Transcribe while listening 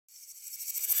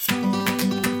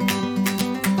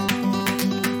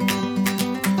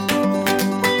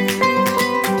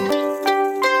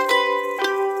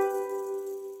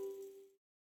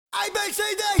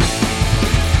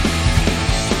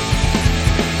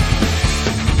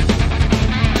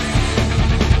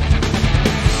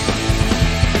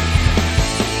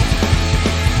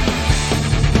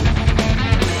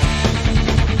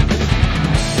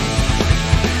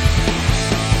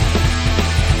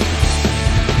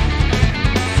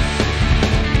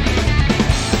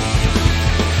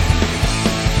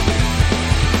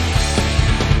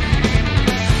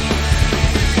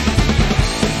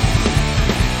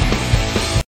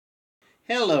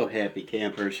happy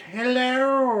campers.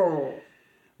 Hello.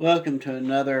 Welcome to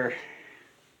another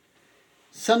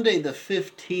Sunday the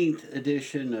 15th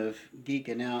edition of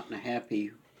Geekin Out, and a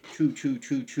happy choo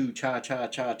cha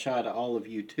to all of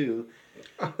you too.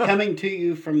 Coming to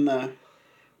you from the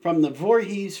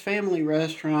Voorhees family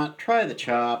restaurant. Try the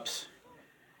chops.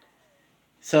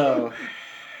 So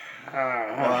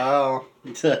Wow.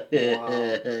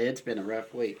 it's been a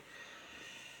rough week.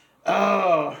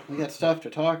 Oh, we got stuff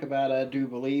to talk about, I do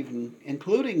believe,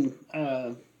 including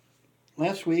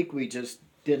last week we just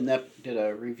did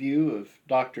a review of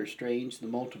Doctor Strange, the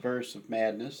Multiverse of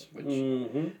Madness, which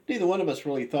neither one of us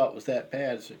really thought was that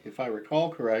bad. So if I recall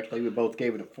correctly, we both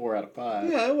gave it a 4 out of 5.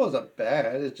 Yeah, it wasn't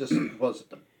bad. It just wasn't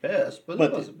the best, but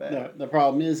it wasn't bad. The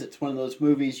problem is it's one of those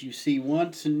movies you see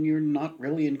once and you're not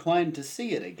really inclined to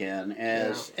see it again,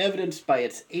 as evidenced by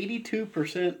its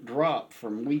 82% drop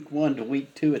from week 1 to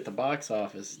week 2 at the box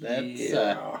office.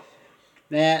 That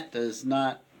does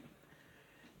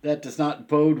not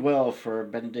bode well for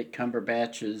Benedict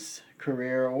Cumberbatch's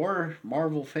career, or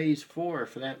Marvel Phase 4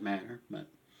 for that matter. But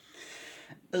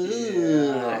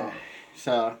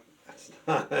so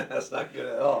that's not good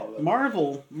at all. But.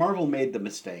 Marvel made the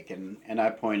mistake, and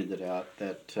I pointed it out,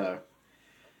 that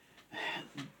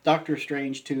Doctor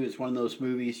Strange 2 is one of those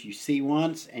movies you see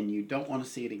once and you don't want to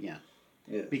see it again.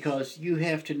 Yes. Because you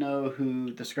have to know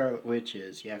who the Scarlet Witch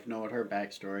is. You have to know what her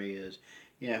backstory is.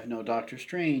 You have to know Doctor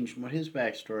Strange and what his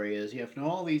backstory is. You have to know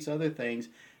all these other things.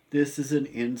 This is an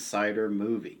insider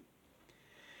movie.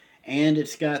 And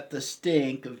it's got the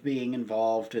stink of being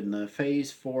involved in the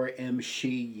Phase 4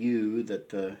 MCU that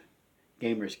the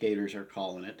Gamer Skaters are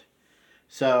calling it.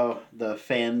 So, the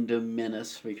fandom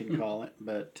menace, we can call it.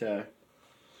 But,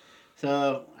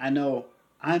 so, I know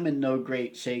I'm in no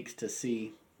great shakes to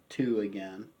see 2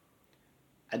 again.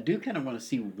 I do kind of want to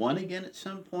see 1 again at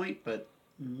some point, but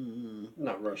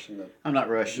not rushing to. I'm not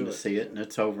rushing to see it, and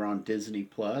it's over on Disney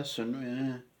Plus,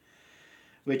 and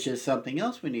which is something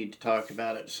else we need to talk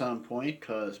about at some point,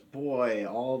 because boy,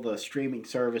 all the streaming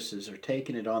services are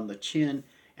taking it on the chin.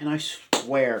 And I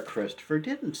swear, Christopher,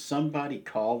 didn't somebody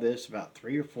call this about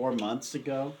 3 or 4 months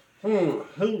ago? Who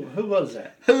was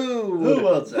that? Who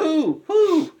was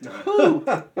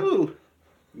that? Who?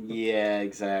 Yeah,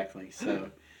 exactly.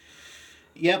 So,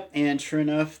 yep, and sure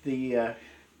enough, the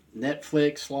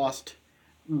Netflix lost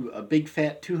a big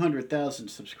fat 200,000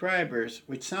 subscribers,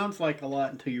 which sounds like a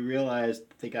lot until you realize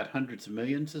that they got hundreds of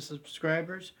millions of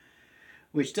subscribers,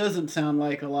 which doesn't sound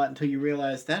like a lot until you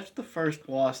realize that's the first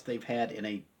loss they've had in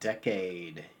a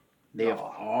decade. They have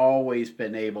always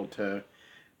been able to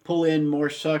pull in more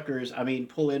customers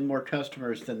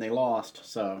than they lost,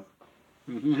 so.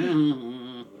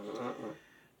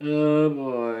 Oh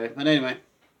boy. But anyway,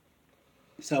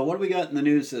 so what do we got in the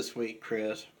news this week,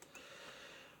 Chris?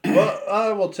 Well,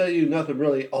 I will tell you nothing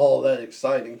really all that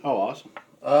exciting. Oh, awesome.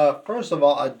 First of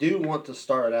all, I do want to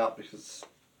start out because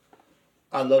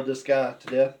I love this guy to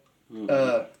death.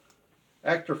 Mm-hmm.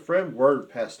 Actor Fred Ward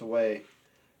passed away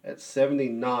at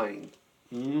 79.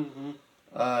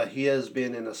 Mm-hmm. He has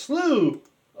been in a slew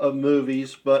of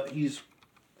movies, but he's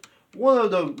one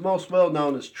of the most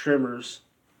well-known as Tremors,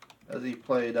 as he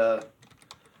played,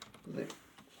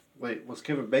 was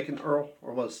Kevin Bacon Earl?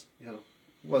 Or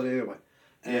anyway.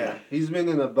 Yeah, he's been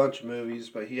in a bunch of movies,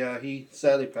 but he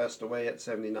sadly passed away at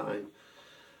 79.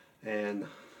 And,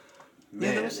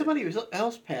 man. There was somebody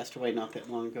else passed away not that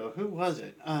long ago. Who was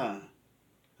it?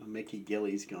 Mickey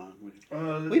Gilly's gone.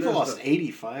 We've lost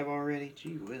 85 already?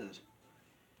 Gee whiz.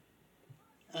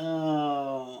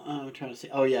 Oh, I'm trying to see.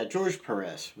 Oh, yeah, George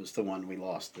Perez was the one we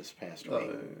lost this past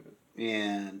week.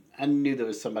 And I knew there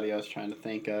was somebody I was trying to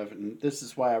think of, and this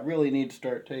is why I really need to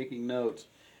start taking notes.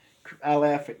 I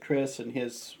laugh at Chris and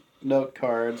his note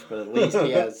cards, but at least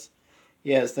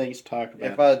he has things to talk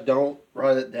about. If I don't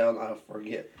write it down, I'll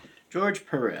forget. George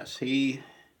Perez, he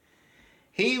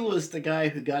was the guy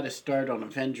who got his start on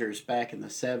Avengers back in the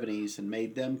 70s and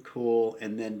made them cool,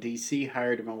 and then DC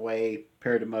hired him away,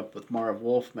 paired him up with Marv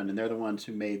Wolfman, and they're the ones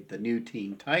who made the new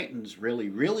Teen Titans really,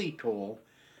 really cool,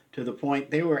 to the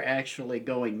point they were actually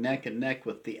going neck and neck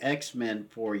with the X-Men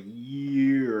for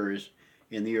years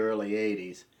in the early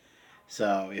 80s.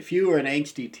 So if you were an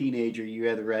angsty teenager, you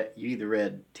either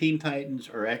read Teen Titans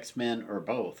or X-Men or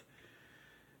both.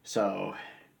 So,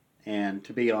 and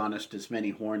to be honest, as many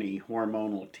horny,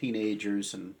 hormonal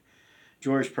teenagers and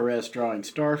George Perez drawing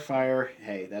Starfire,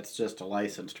 hey, that's just a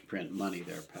license to print money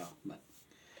there, pal.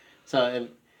 So,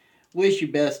 wish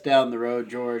you best down the road,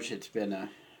 George. It's been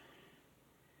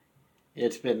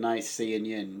nice seeing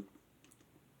you, and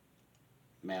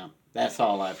well, that's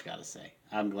all I've got to say.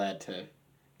 I'm glad to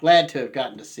have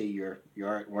gotten to see your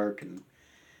artwork and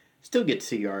Still get to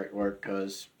see artwork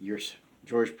because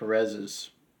George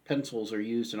Perez's pencils are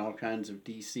used in all kinds of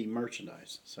DC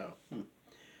merchandise. So,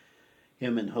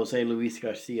 him and Jose Luis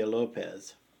Garcia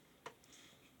Lopez.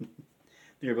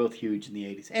 They're both huge in the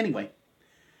 80s. Anyway.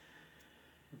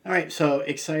 All right, so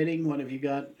exciting. What have you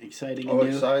got? Exciting and new?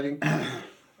 Exciting.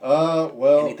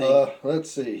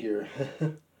 Let's see here.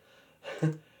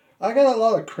 I got a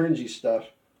lot of cringy stuff.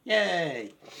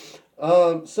 Yay!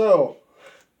 So,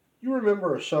 you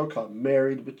remember a show called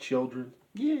Married with Children?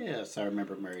 Yes, I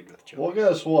remember Married with Children. Well,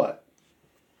 guess what?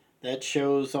 That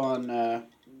show's on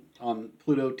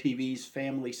Pluto TV's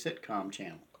family sitcom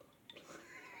channel.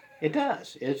 It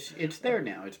does. It's there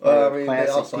now. It's part of classic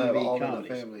they also TV have All comedies. in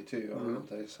the Family too. Mm-hmm. Don't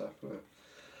they?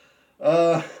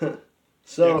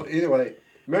 So anyway,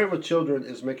 Married with Children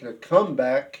is making a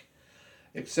comeback,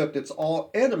 except it's all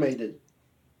animated.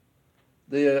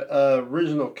 The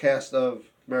original cast of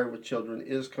Married with Children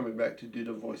is coming back to do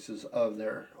the voices of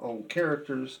their own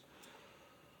characters.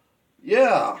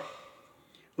 Yeah.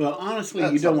 Well, honestly,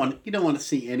 you don't want to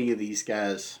see any of these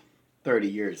guys 30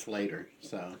 years later.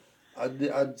 So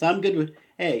I'm good with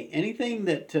anything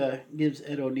that gives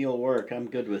Ed O'Neill work. I'm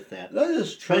good with that. That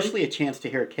is true. Especially a chance to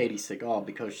hear Katie Seagal,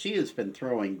 because she has been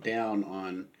throwing down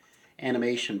on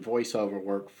animation voiceover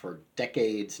work for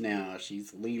decades now.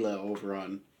 She's Leela over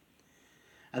on.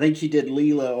 I think she did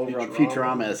Leela over on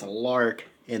Futurama as a lark,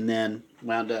 and then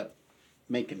wound up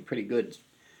making pretty good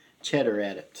cheddar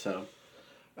at it. So,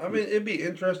 I mean, it'd be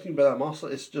interesting, but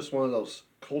it's just one of those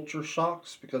culture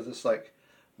shocks, because it's like,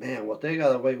 man, what they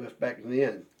got away with back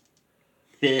then,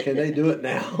 can they do it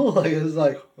now? Like, it's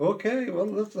like, okay, well,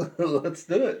 let's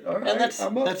do it. All right,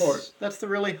 I'm up for it. That's the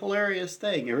really hilarious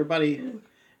thing.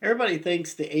 Everybody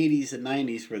thinks the 80s and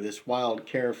 90s were this wild,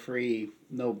 carefree,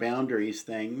 no boundaries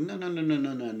thing.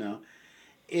 No.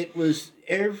 It was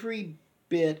every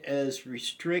bit as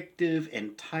restrictive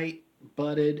and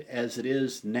tight-butted as it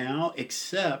is now,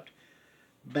 except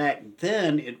back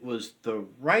then it was the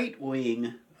right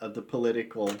wing of the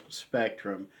political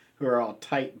spectrum who are all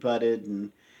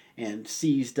tight-butted and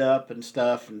seized up and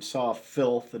stuff and saw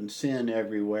filth and sin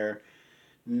everywhere.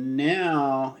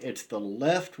 Now it's the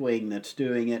left wing that's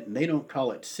doing it, and they don't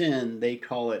call it sin, they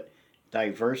call it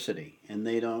diversity. And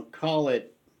they don't call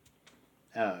it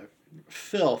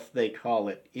filth, they call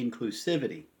it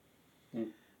inclusivity.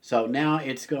 So now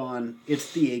it's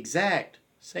the exact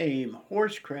same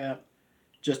horse crap,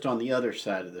 just on the other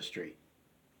side of the street.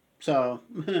 So,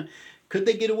 could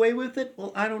they get away with it?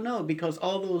 Well, I don't know, because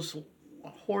all those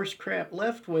horse crap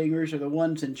left-wingers are the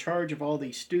ones in charge of all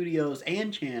these studios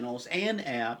and channels and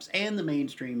apps and the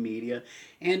mainstream media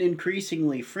and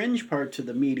increasingly fringe parts of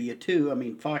the media too. I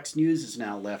mean, Fox News is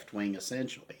now left-wing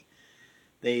essentially.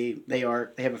 They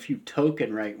have a few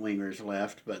token right-wingers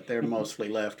left, but they're mostly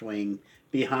left-wing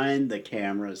behind the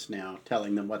cameras now,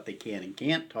 telling them what they can and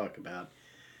can't talk about.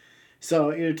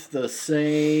 So it's the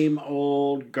same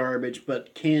old garbage, but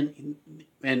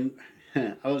I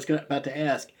was about to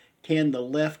ask, can the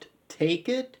left take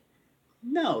it?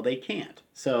 No, they can't.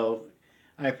 So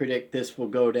I predict this will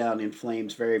go down in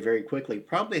flames very, very quickly.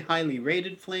 Probably highly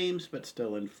rated flames, but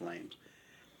still in flames.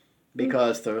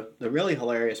 Because the really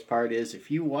hilarious part is,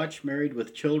 if you watch Married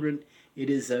with Children,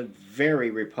 it is a very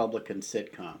Republican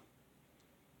sitcom.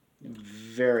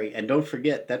 Very, and don't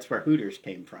forget, that's where Hooters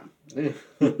came from.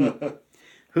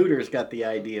 Hooters got the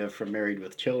idea from Married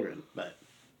with Children, but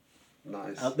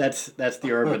nice. That's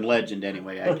the urban legend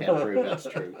anyway. I can't prove that's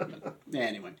true. But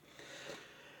anyway.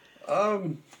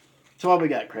 So what we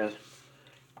got, Chris?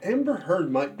 Amber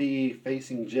Heard might be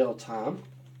facing jail time.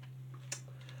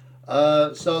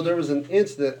 So there was an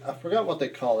incident. I forgot what they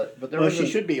call it, but she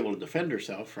should be able to defend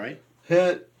herself, right?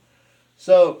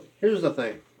 So here's the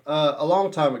thing. A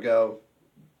long time ago,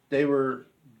 they had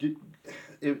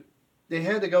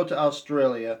to go to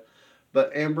Australia,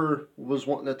 but Amber was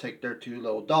wanting to take their two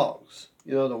little dogs.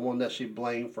 You know, the one that she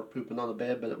blamed for pooping on the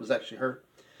bed, but it was actually her.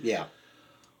 Yeah.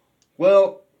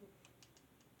 Well,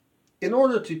 in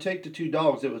order to take the two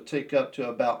dogs, it would take up to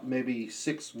about maybe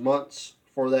 6 months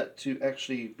for that to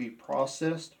actually be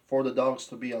processed, for the dogs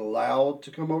to be allowed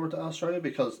to come over to Australia,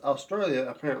 because Australia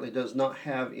apparently does not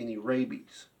have any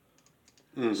rabies.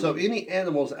 Mm-hmm. So any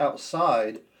animals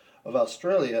outside of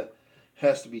Australia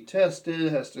has to be tested,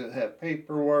 has to have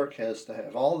paperwork, has to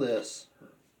have all this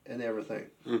and everything.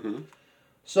 Mm-hmm.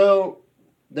 So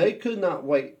they could not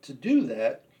wait to do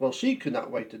that. Well, she could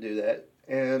not wait to do that.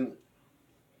 And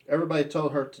everybody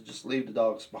told her to just leave the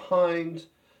dogs behind,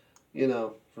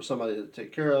 for somebody to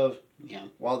take care of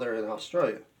while they're in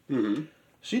Australia. Mm-hmm.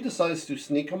 She decides to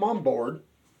sneak them on board.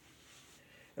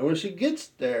 And when she gets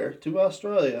there to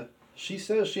Australia, She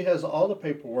says she has all the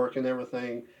paperwork and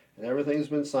everything's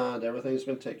been signed, everything's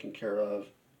been taken care of.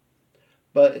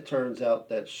 But it turns out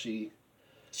that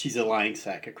She's a lying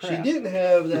sack of she crap. didn't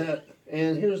have that.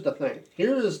 And here's the thing.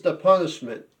 Here is the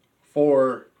punishment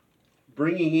for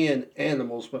bringing in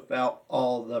animals without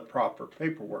all the proper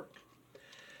paperwork.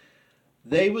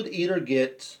 They would either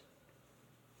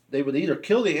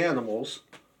kill the animals,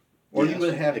 or Yes, you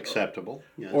would have acceptable.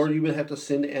 Yes. or you would have to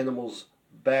send the animals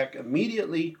back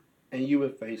immediately, and you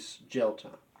would face jail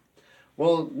time.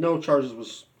 Well, no charges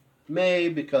was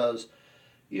made because,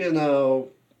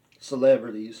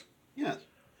 celebrities. Yes.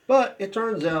 But it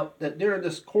turns out that during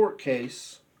this court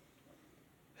case,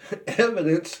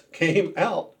 evidence came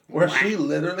out where she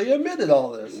literally admitted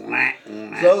all this.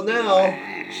 So now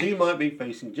she might be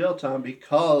facing jail time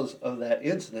because of that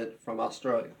incident from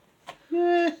Australia.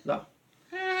 No.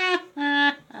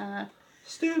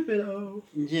 Stupido.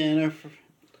 Jennifer,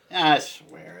 I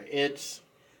swear it's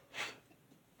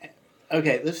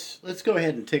okay. Let's go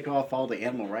ahead and tick off all the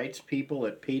animal rights people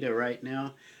at PETA right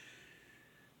now.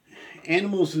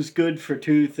 Animals is good for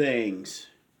two things: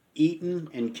 eating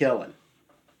and killing.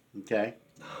 Okay,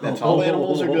 that's all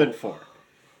animals are good for.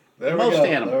 Most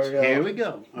animals. Here we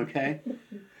go. Okay.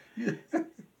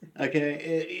 Okay,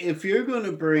 if you're going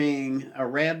to bring a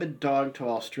rabid dog to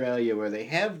Australia where they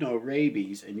have no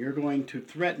rabies and you're going to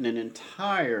threaten an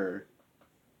entire,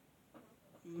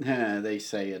 they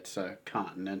say it's a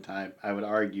continent, I would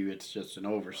argue it's just an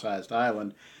oversized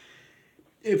island.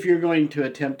 If you're going to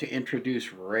attempt to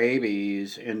introduce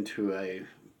rabies into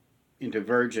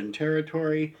virgin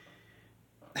territory,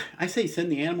 I say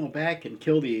send the animal back and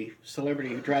kill the celebrity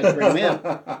who tried to bring him in.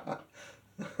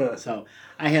 So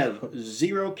I have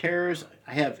zero cares.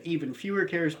 I have even fewer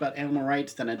cares about animal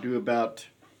rights than I do about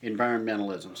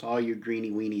environmentalism. So all you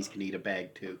greeny weenies can eat a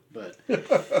bag too. But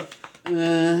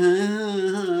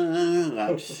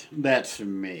that's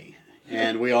me.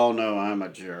 And we all know I'm a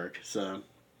jerk. So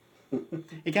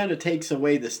it kind of takes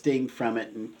away the sting from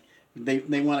it. And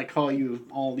they want to call you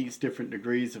all these different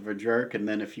degrees of a jerk. And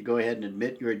then if you go ahead and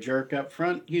admit you're a jerk up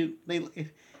front, it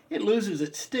loses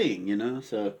its sting,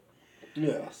 so...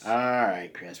 Yes. All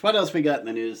right, Chris. What else we got in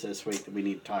the news this week that we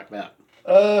need to talk about?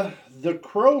 The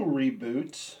Crow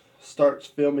reboot starts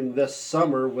filming this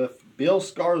summer with Bill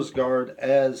Skarsgård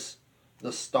as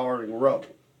the starring role.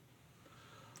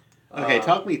 Okay,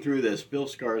 talk me through this. Bill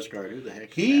Skarsgård, who the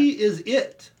heck is He that? is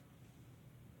It.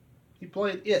 He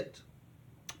played It.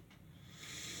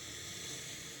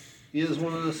 He is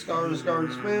one of the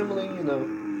Skarsgård's family,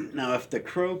 Now, if the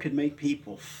Crow could make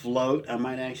people float, I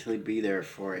might actually be there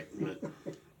for it. But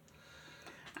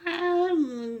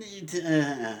I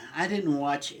didn't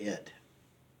watch it.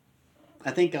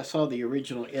 I think I saw the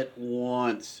original It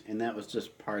once, and that was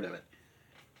just part of it.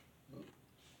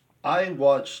 I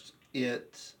watched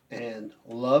it and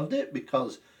loved it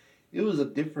because it was a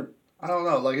different, I don't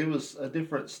know, it was a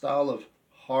different style of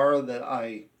horror that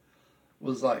I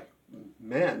was like,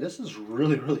 man, this is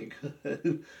really, really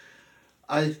good.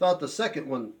 I thought the second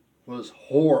one was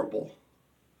horrible.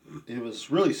 It was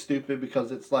really stupid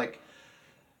because it's like,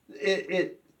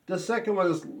 the second one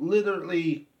is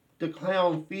literally the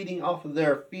clown feeding off of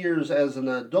their fears as an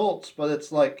adults, but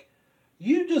it's like,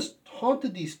 you just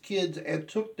haunted these kids and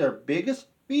took their biggest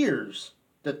fears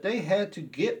that they had to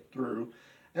get through,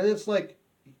 and it's like,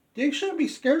 they shouldn't be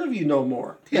scared of you no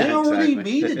more. Yeah, they already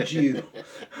exactly. beated you.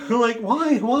 Like,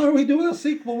 why are we doing a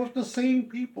sequel with the same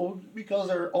people because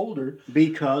they're older?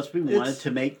 Because we wanted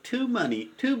to make two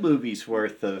movies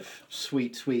worth of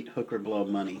sweet, sweet hooker blow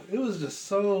money. It was just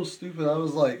so stupid. I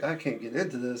was like, I can't get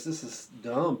into this. This is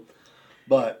dumb.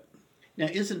 But now,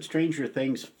 isn't Stranger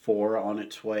Things 4 on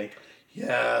its way?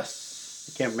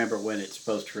 yes. I can't remember when it's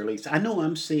supposed to release. I know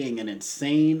I'm seeing an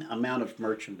insane amount of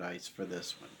merchandise for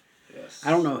this one. Yes. I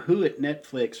don't know who at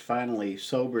Netflix finally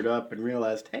sobered up and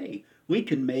realized, hey, we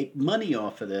can make money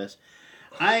off of this.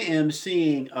 I am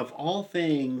seeing, of all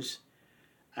things,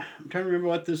 I'm trying to remember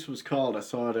what this was called. I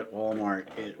saw it at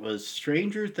Walmart. It was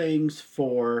Stranger Things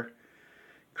 4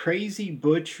 Crazy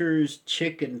Butcher's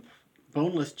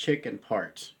boneless chicken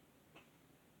parts.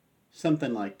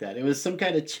 Something like that. It was some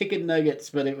kind of chicken nuggets,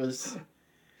 but it was...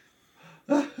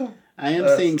 I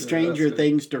am seeing Stranger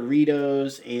Things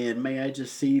Doritos, and may I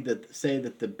just say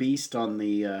that the beast on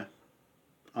the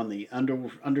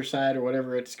underside or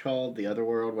whatever it's called, the other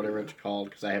world, whatever it's called,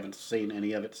 because I haven't seen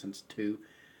any of it since 2.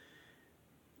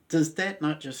 Does that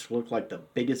not just look like the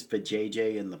biggest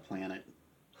vajayjay in the planet?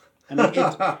 I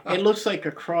mean, it looks like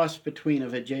a cross between a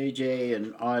vajayjay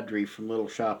and Audrey from Little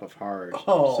Shop of Horrors.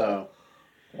 Oh. So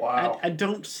Wow. I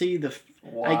don't see the.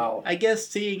 Wow. I guess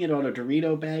seeing it on a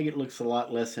Dorito bag, it looks a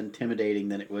lot less intimidating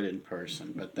than it would in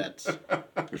person. But that's.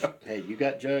 Hey, you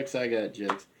got jokes, I got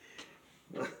jokes.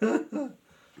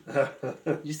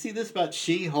 You see this about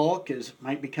She-Hulk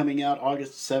might be coming out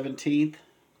August 17th.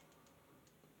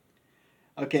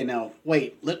 Okay, now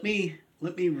wait. Let me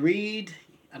read.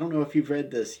 I don't know if you've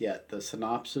read this yet. The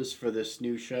synopsis for this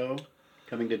new show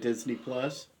coming to Disney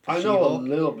Plus. I know a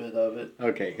little bit of it.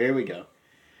 Okay, here we go.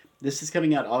 This is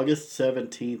coming out August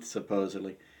 17th,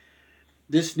 supposedly.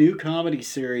 This new comedy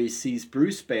series sees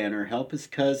Bruce Banner help his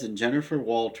cousin Jennifer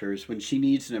Walters when she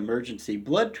needs an emergency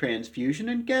blood transfusion,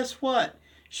 and guess what?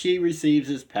 She receives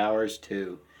his powers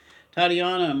too.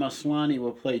 Tatiana Maslany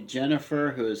will play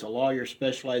Jennifer, who is a lawyer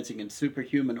specializing in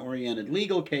superhuman-oriented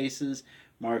legal cases.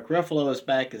 Mark Ruffalo is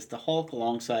back as the Hulk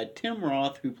alongside Tim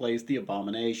Roth, who plays the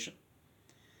Abomination.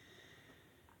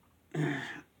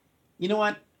 You know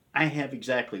what? I have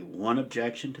exactly one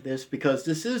objection to this, because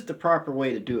this is the proper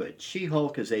way to do it.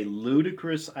 She-Hulk is a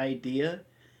ludicrous idea,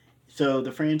 so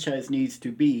the franchise needs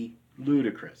to be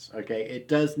ludicrous, okay? It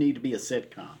does need to be a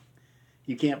sitcom.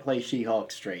 You can't play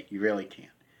She-Hulk straight. You really can't.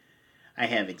 I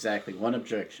have exactly one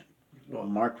objection.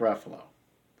 Mark Ruffalo.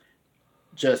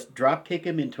 Just drop kick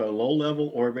him into a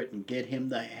low-level orbit and get him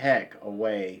the heck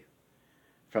away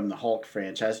from the Hulk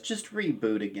franchise. Just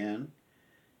reboot again.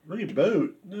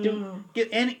 Reboot? No. Get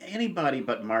anybody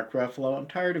but Mark Ruffalo. I'm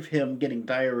tired of him getting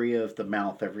diarrhea of the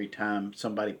mouth every time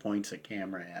somebody points a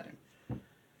camera at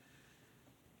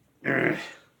him.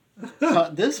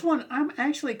 This one I'm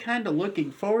actually kind of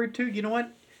looking forward to. You know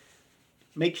what?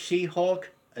 Make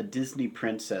She-Hulk a Disney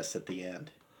princess at the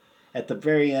end. At the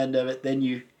very end of it, then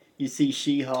you see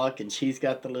She-Hulk and she's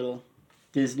got the little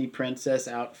Disney princess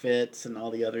outfits and all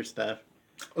the other stuff.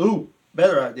 Ooh,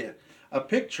 better idea. A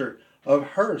picture of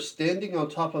her standing on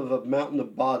top of a mountain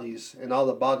of bodies, and all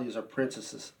the bodies are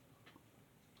princesses.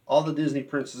 All the Disney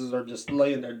princesses are just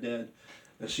laying there dead,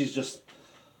 and she's just...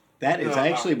 That is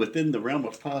actually within the realm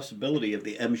of possibility of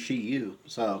the MCU,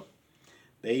 so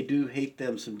they do hate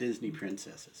them some Disney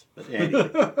princesses. But anyway.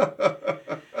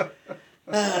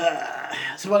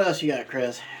 So what else you got,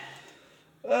 Chris?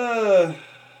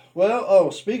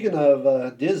 Speaking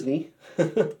of Disney,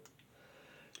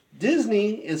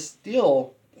 Disney is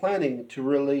still planning to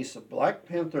release Black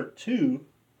Panther 2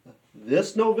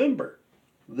 this November,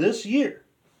 this year.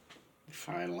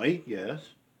 Finally, yes.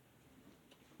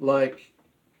 Like,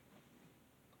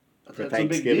 For that's a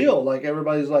big deal. Like,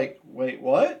 everybody's like, wait,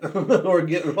 what? We're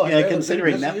getting Black Panther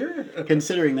considering this that, year?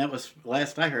 considering that was,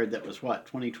 last I heard, that was what,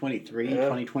 2023,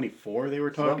 2024 they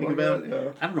were talking about? That,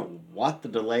 yeah. I don't know what the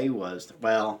delay was.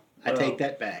 Well, I take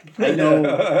that back. I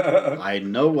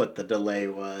know what the delay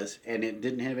was, and it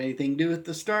didn't have anything to do with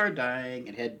the star dying.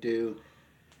 It had to do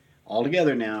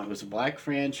altogether now. It was a black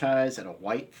franchise at a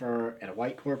white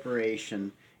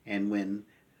corporation, and when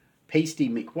Pasty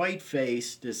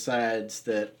McWhiteface decides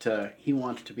that he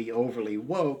wants to be overly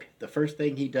woke, the first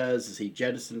thing he does is he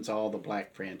jettisons all the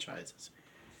black franchises.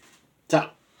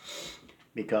 So,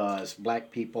 because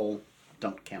black people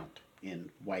don't count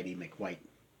in Whitey McWhite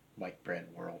white bread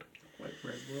world. White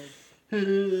bread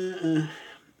world?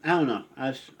 I don't know.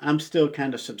 I'm still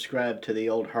kind of subscribed to the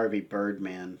old Harvey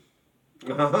Birdman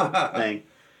thing.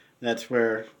 That's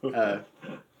where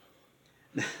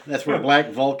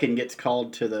Black Vulcan gets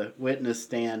called to the witness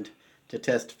stand to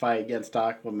testify against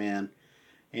Aquaman,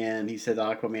 and he said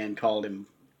Aquaman called him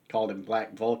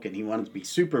Black Vulcan. He wanted to be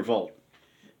Super Volt.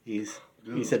 He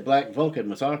said Black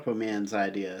Vulcan was Aquaman's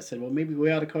idea. I said, well, maybe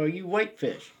we ought to call you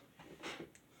Whitefish.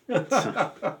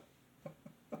 So,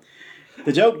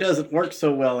 the joke doesn't work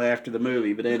so well after the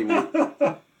movie, but anyway.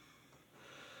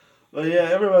 Well, yeah,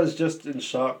 everybody's just in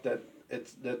shock that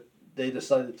they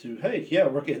decided to,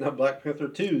 we're getting a Black Panther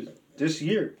 2 this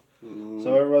year.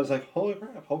 So everybody's like, holy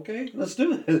crap, okay, let's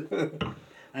do it.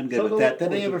 I'm good with that.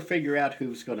 Did they ever figure out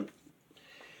who's going to...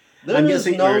 I'm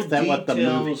guessing no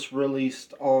details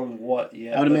released on what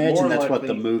yet. I would imagine that's what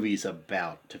the movie's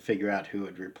about, to figure out who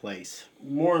would replace.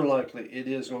 More than likely, it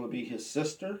is going to be his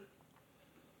sister.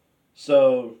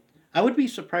 So... I would be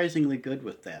surprisingly good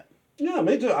with that. Yeah,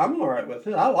 me too. I'm all right with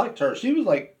it. I liked her. She was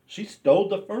like, she stole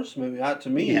the first movie. To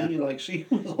me, like, she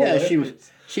was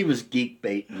hilarious. she was geek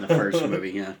bait in the first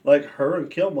movie, yeah. Like, her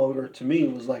and Killmonger, to me,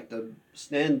 was like the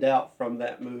standout from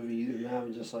that movie. And I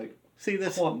was just like, see,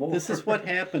 this is what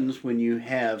happens when you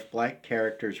have black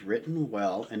characters written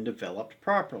well and developed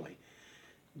properly.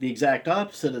 The exact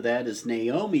opposite of that is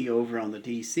Naomi over on the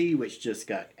DC, which just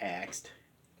got axed.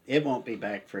 It won't be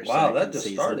back for a second season. Wow, that just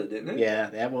started, didn't it? Yeah,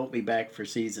 that won't be back for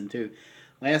season 2.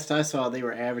 Last I saw, they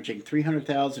were averaging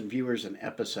 300,000 viewers an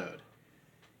episode.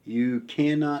 You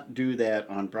cannot do that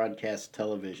on broadcast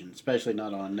television, especially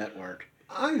not on a network.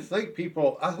 I think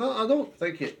people. I don't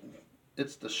think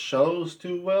it's the shows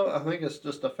too well. I think it's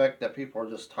just the fact that people are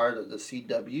just tired of the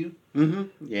CW Mm-hmm.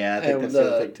 Yeah, I think and that's the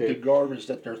other thing the too. garbage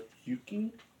that they're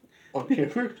puking on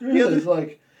camera. The other, It's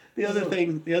like the other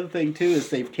thing too is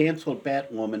they've canceled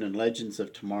Batwoman and Legends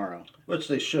of Tomorrow. which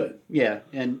they should. Yeah,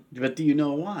 but do you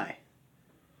know why?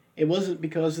 It wasn't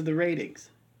because of the ratings.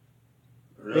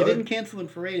 They Really? didn't cancel them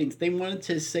for ratings. They wanted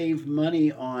to save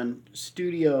money on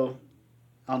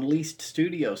leased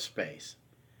studio space.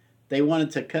 They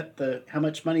wanted to cut how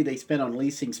much money they spent on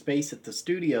leasing space at the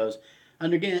studios.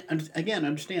 And again,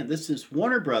 understand this is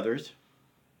Warner Brothers.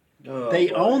 Oh, They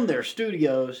boy. own their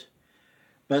studios,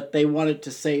 but they wanted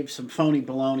to save some phony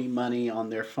baloney money on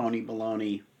their phony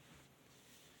baloney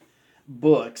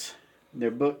books,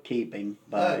 their bookkeeping.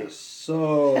 That is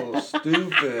so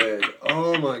stupid.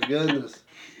 Oh my goodness.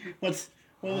 What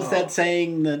was that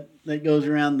saying that goes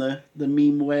around the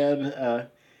meme web?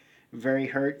 Very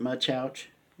hurt, much ouch.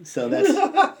 So that's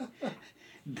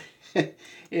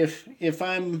if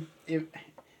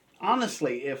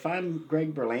honestly, if I'm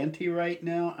Greg Berlanti right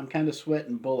now, I'm kind of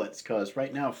sweating bullets because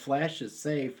right now Flash is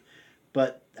safe,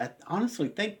 but I honestly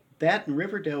think that and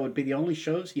Riverdale would be the only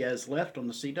shows he has left on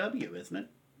the CW, isn't it?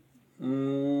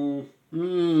 Mm,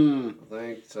 Hmm. I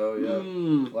think so. Yeah.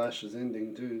 Hmm. Flash is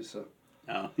ending too. So.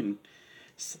 Oh, and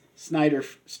Snyder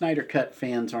Cut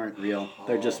fans aren't real.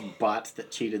 They're just bots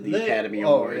that cheated the Academy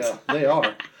Awards. Oh yeah, they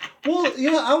are. Well,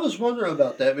 yeah, I was wondering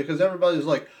about that because everybody's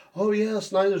like, "Oh yeah,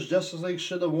 Snyder's Justice League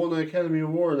should have won the Academy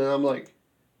Award," and I'm like,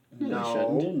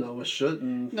 no, it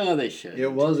shouldn't. No, they shouldn't.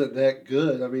 It wasn't that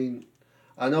good. I mean,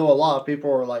 I know a lot of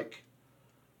people are like,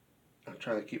 I'm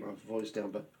trying to keep my voice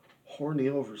down, but horny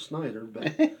over Snyder,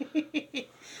 but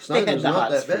Snyder's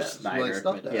not that bad. Snyder, like,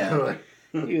 stop but that. yeah,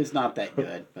 he was not that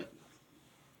good.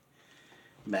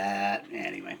 But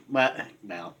anyway,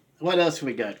 well, what else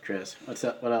we got, Chris? What's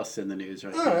up? What else in the news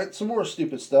right All now? right, some more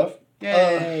stupid stuff.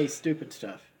 Yay, stupid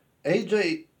stuff.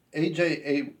 J.J.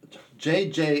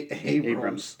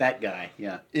 Abrams, that guy,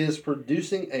 yeah, is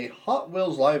producing a Hot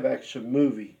Wheels live action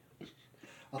movie.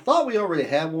 I thought we already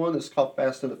had one. It's called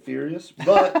Fast and the Furious,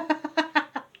 but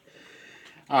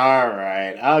all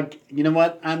right. You know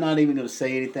what? I'm not even going to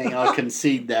say anything. I'll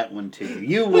concede that one to you.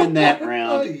 You win that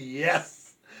round. Yes.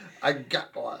 I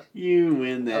got one. You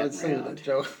win that I was saying round. that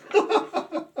joke.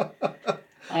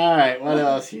 All right, what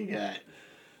else you got?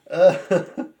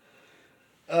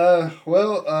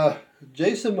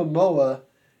 Jason Momoa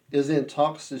is in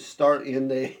talks to start in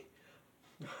the.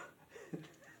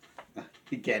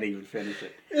 You can't even finish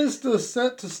it.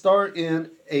 Set to start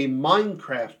in a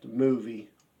Minecraft movie.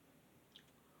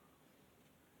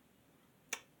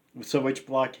 So which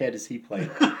blockhead is he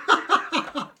playing?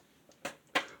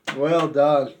 Well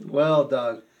done. Well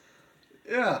done.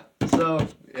 Yeah. So,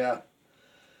 yeah.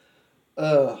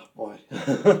 Oh, boy.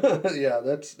 Yeah,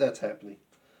 that's happening.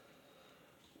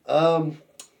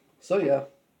 So, yeah.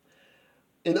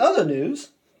 In other news,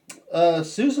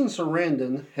 Susan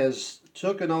Sarandon has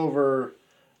taken over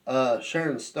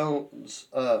Sharon Stone's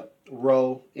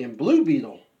role in Blue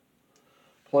Beetle,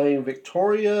 playing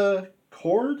Victoria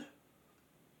Cord.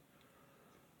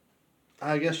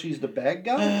 I guess she's the bad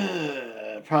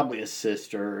guy? Probably a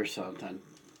sister or something.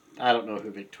 I don't know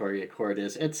who Victoria Cord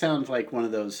is. It sounds like one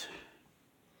of those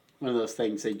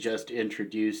things they just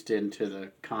introduced into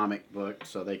the comic book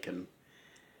so they can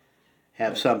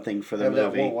have something for the have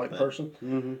movie. That one white person.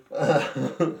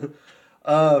 Mm-hmm.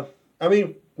 I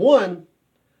mean, one.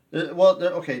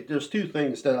 There's two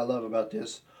things that I love about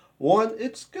this. One,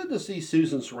 it's good to see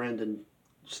Susan Sarandon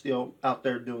still out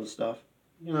there doing stuff.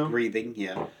 You know, Breathing,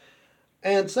 yeah.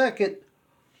 And second,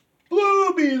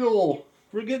 Blue Beetle.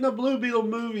 We're getting a Blue Beetle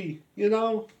movie. You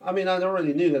know, I mean, I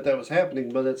already knew that was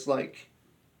happening, but it's like,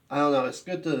 I don't know. It's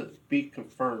good to be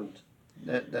confirmed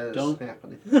that is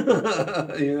happening.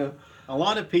 You know, a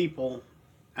lot of people.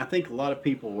 I think a lot of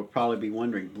people would probably be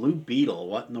wondering, Blue Beetle,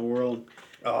 what in the world?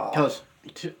 Because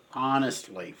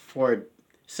honestly,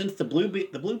 since the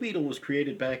Blue Beetle was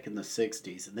created back in the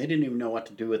 '60s, and they didn't even know what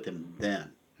to do with him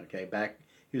then. Okay,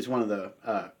 he was one of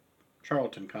the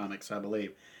Charlton comics, I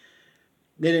believe.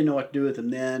 They didn't know what to do with him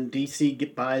then.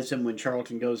 DC buys him when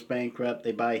Charlton goes bankrupt.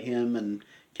 They buy him and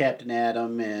Captain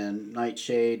Atom and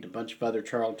Nightshade, a bunch of other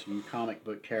Charlton comic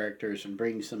book characters, and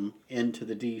brings them into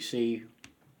the DC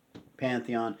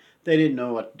pantheon. They didn't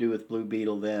know what to do with Blue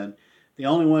Beetle then. The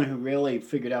only one who really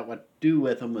figured out what to do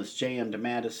with him was J.M.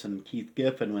 DeMatteis and Keith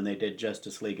Giffen when they did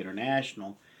Justice League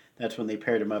International. That's when they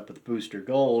paired him up with Booster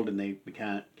Gold, and they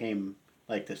became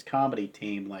like this comedy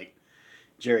team, like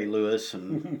Jerry Lewis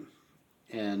and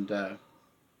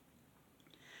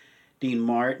Dean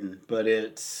Martin, but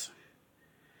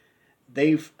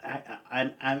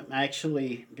I'm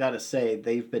actually got to say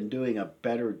they've been doing a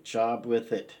better job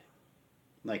with it,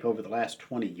 like over the last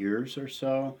 20 years or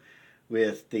so,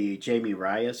 with the Jamie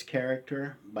Reyes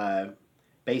character by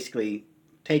basically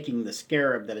taking the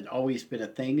scarab that had always been a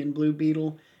thing in Blue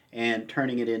Beetle and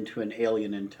turning it into an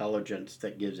alien intelligence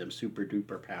that gives him super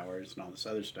duper powers and all this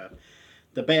other stuff.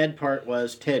 The bad part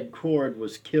was Ted Kord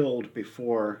was killed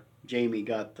before Jamie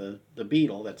got the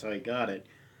beetle. That's how he got it.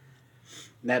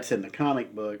 And that's in the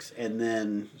comic books. And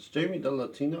then. Is Jamie the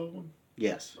Latino one?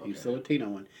 Yes, he's the Latino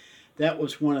one. That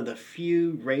was one of the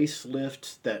few race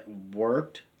lifts that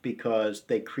worked because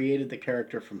they created the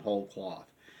character from whole cloth.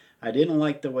 I didn't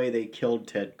like the way they killed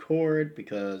Ted Kord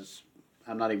because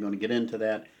I'm not even going to get into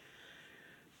that.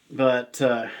 But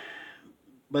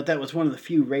that was one of the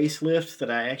few race lifts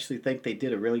that I actually think they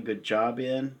did a really good job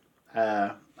in.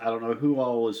 I don't know who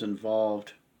all was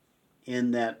involved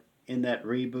in that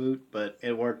reboot, but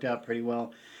it worked out pretty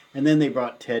well. And then they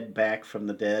brought Ted back from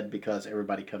the dead because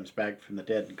everybody comes back from the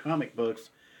dead in comic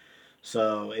books.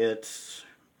 So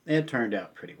it turned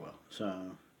out pretty well.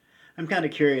 So I'm kind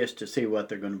of curious to see what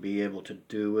they're going to be able to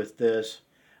do with this.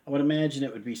 I would imagine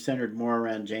it would be centered more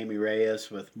around Jamie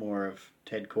Reyes with more of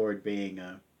Ted Kord being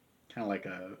kind of like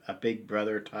a big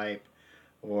brother type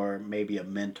or maybe a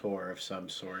mentor of some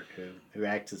sort who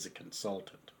acts as a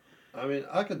consultant. I mean,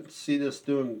 I could see this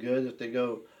doing good if they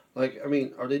go, like, I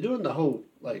mean, are they doing the whole,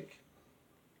 like,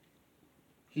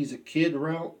 he's a kid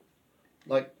route,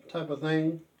 like, type of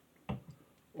thing?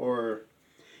 Or...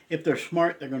 If they're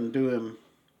smart, they're going to do him...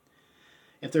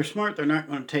 If they're smart, they're not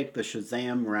going to take the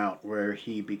Shazam route where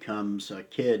he becomes a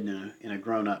kid in a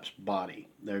grown-up's body.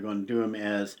 They're going to do him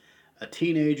as a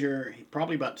teenager,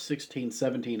 probably about 16,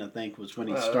 17, I think, was when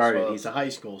he started. He's a high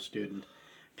school student.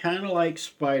 Kind of like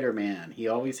Spider-Man. He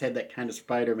always had that kind of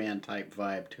Spider-Man type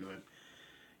vibe to him.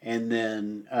 And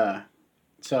then,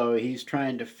 so he's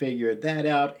trying to figure that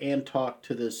out and talk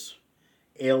to this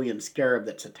alien scarab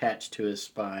that's attached to his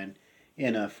spine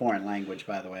in a foreign language,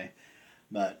 by the way.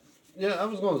 But... Yeah, I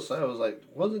was going to say, I was like,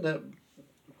 wasn't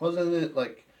it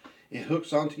like, it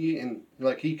hooks onto you and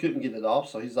like he couldn't get it off,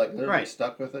 so he's like literally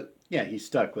stuck with it? Yeah, he's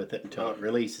stuck with it until it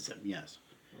releases him, yes.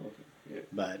 Okay. Yeah.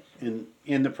 But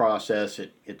in the process,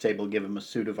 it's able to give him a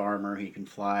suit of armor. He can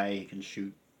fly, he can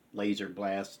shoot laser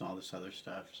blasts and all this other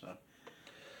stuff. So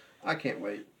I can't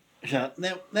wait. So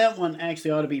that one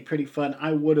actually ought to be pretty fun.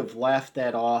 I would have laughed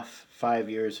that off 5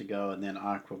 years ago, and then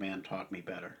Aquaman taught me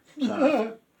better.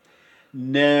 So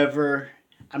never.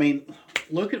 I mean,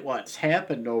 look at what's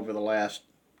happened over the last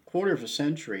quarter of a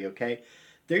century, okay?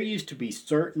 There used to be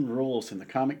certain rules in the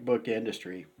comic book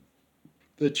industry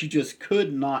that you just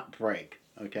could not break,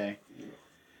 okay?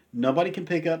 Nobody can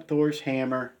pick up Thor's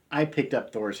hammer. I picked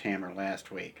up Thor's hammer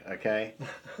last week, okay?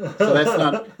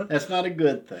 So that's not a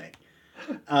good thing.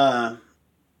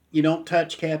 You don't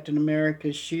touch Captain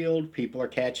America's shield. People are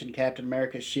catching Captain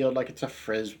America's shield like it's a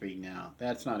frisbee now.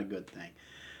 That's not a good thing.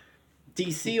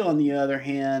 DC, on the other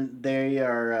hand,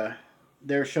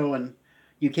 they're showing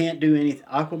you can't do anything.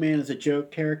 Aquaman is a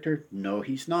joke character. No,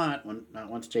 he's not. Not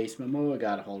once Jason Momoa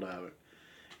got a hold of it.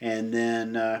 And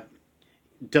then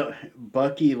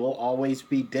Bucky will always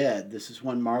be dead. This is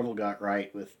one Marvel got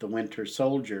right with the Winter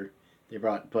Soldier. They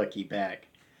brought Bucky back.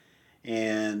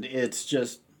 And it's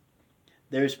just,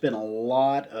 there's been a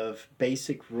lot of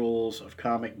basic rules of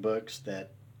comic books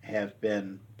that have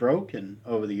been broken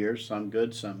over the years, some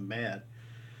good, some bad.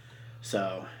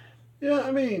 So, yeah,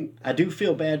 I mean, I do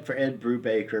feel bad for Ed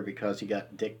Brubaker because he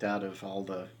got dicked out of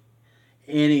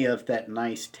any of that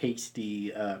nice,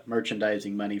 tasty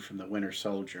merchandising money from the Winter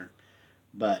Soldier.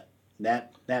 But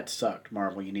that sucked,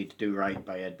 Marvel. You need to do right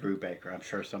by Ed Brubaker. I'm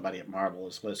sure somebody at Marvel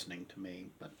is listening to me.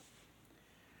 But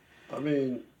I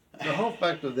mean, the whole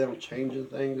fact of them changing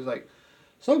things, like,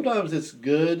 sometimes it's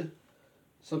good,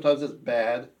 sometimes it's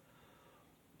bad.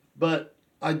 But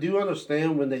I do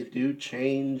understand when they do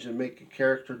change and make a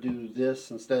character do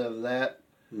this instead of that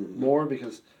more,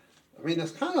 because, I mean,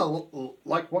 it's kind of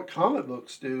like what comic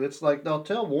books do. It's like they'll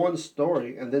tell one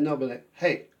story and then they'll be like,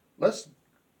 hey, let's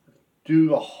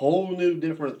do a whole new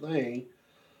different thing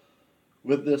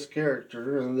with this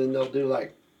character, and then they'll do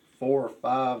like 4 or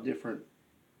 5 different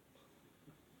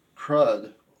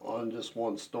crud on just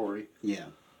one story. yeah.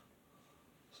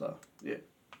 So, yeah.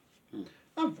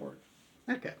 I'm for it.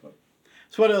 Okay.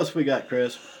 So what else we got,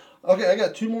 Chris? Okay, I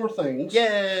got 2 more things.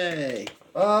 Yay!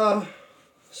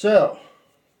 So.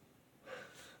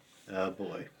 Oh,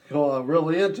 boy. Going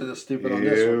really into this stupid on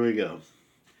this one. Here we go.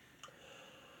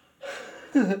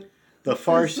 The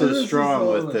farce is strong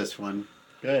with this one.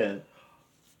 Go ahead.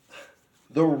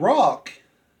 The Rock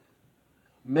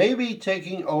maybe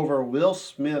taking over Will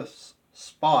Smith's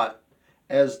spot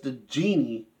as the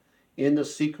genie in the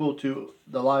sequel to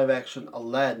the live-action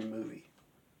Aladdin movie.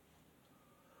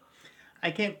 I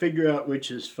can't figure out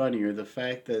which is funnier, the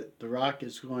fact that The Rock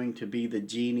is going to be the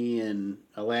genie in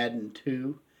Aladdin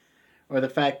 2, or the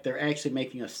fact they're actually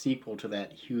making a sequel to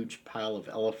that huge pile of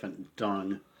elephant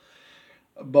dung.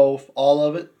 Both, all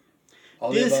of it,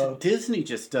 all the above. Disney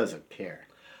just doesn't care.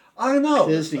 I know.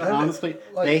 Disney, honestly,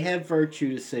 they have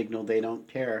virtue to signal. They don't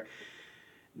care.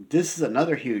 This is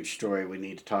another huge story we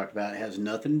need to talk about. It has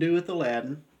nothing to do with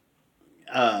Aladdin.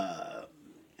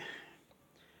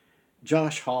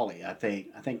 Josh Hawley, I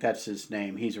think that's his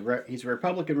name. He's a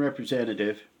Republican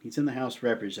representative. He's in the House of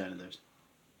Representatives.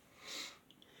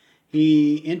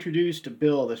 He introduced a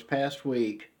bill this past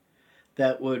week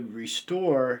that would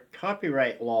restore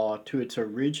copyright law to its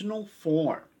original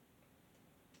form.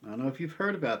 I don't know if you've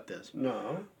heard about this.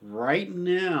 No. Right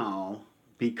now,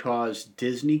 because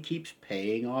Disney keeps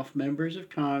paying off members of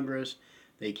Congress,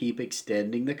 they keep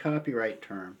extending the copyright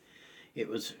term.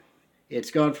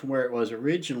 It's gone from where it was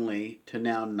originally to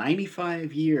now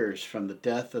 95 years from the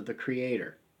death of the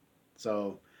creator.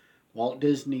 So Walt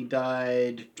Disney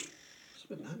died. It's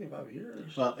been 95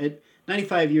 years. Well,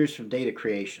 95 years from date of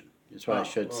creation is what I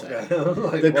should say.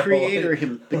 Like,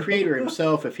 The creator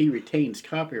himself, if he retains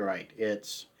copyright,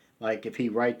 it's like if he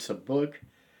writes a book,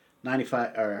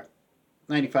 95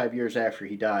 years after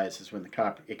he dies is when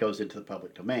it goes into the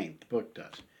public domain. The book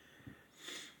does.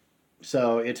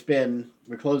 So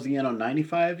we're closing in on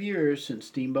 95 years since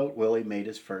Steamboat Willie made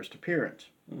his first appearance.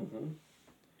 Mm-hmm.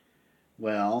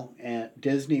 Well, and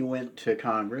Disney went to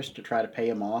Congress to try to pay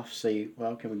him off, see,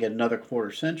 well, can we get another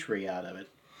quarter century out of it?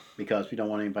 Because we don't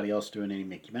want anybody else doing any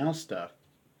Mickey Mouse stuff.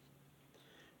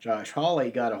 Josh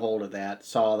Hawley got a hold of that,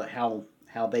 saw that how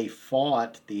they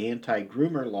fought the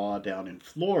anti-groomer law down in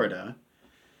Florida,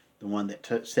 the one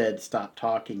that said stop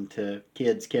talking to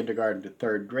kids kindergarten to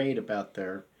third grade about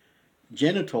their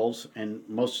genitals, and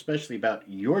most especially about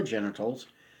your genitals.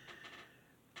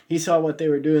 He saw what they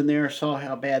were doing there, saw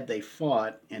how bad they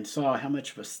fought, and saw how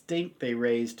much of a stink they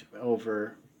raised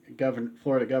over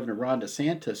Florida Governor Ron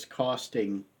DeSantis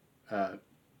costing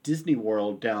Disney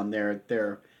World down there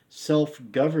their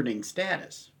self-governing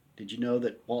status. Did you know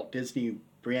that Walt Disney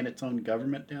ran its own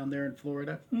government down there in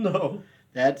Florida? No.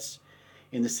 That's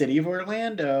in the city of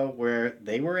Orlando, where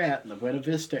they were at, in the Buena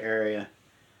Vista area.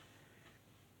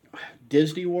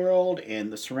 Disney World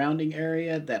and the surrounding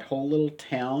area, that whole little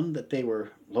town that they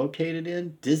were located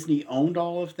in, Disney owned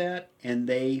all of that, and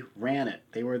they ran it.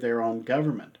 They were their own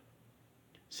government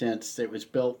since it was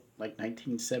built like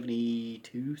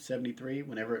 1972, 73,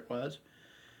 whenever it was.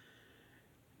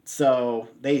 So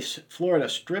Florida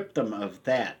stripped them of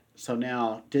that. So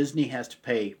now Disney has to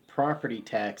pay property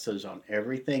taxes on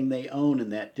everything they own in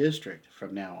that district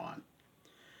from now on.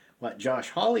 What Josh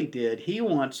Hawley did, he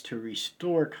wants to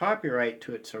restore copyright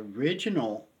to its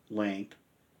original length.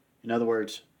 In other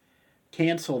words,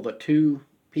 cancel the 2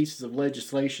 pieces of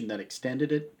legislation that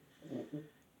extended it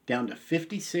down to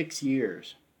 56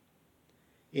 years.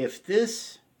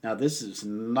 This is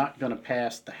not going to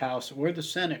pass the House or the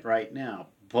Senate right now,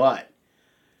 but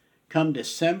come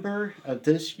December of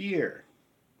this year,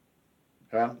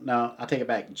 well, no, I'll take it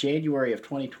back. January of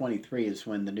 2023 is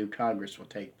when the new Congress will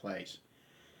take place.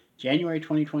 January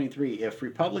 2023, if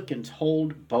Republicans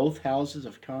hold both houses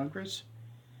of Congress,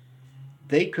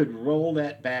 they could roll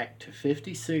that back to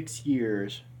 56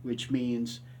 years, which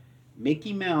means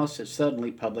Mickey Mouse is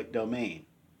suddenly public domain.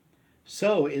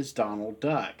 So is Donald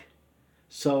Duck.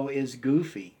 So is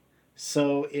Goofy.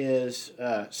 So is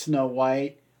Snow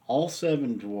White, all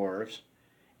 7 dwarfs,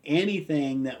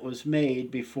 anything that was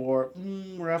made before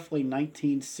roughly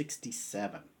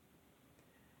 1967.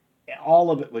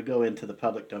 All of it would go into the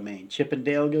public domain. Chip and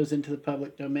Dale goes into the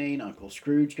public domain. Uncle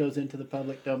Scrooge goes into the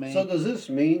public domain. So does this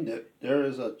mean that there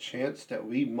is a chance that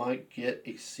we might get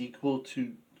a sequel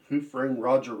to Who Framed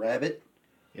Roger Rabbit?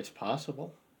 It's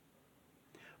possible.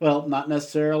 Well, not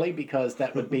necessarily, because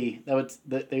they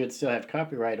would still have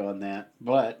copyright on that,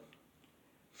 but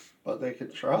they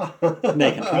could try.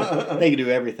 They can try. They can do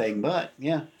everything but,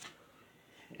 yeah.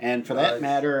 And for that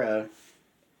matter,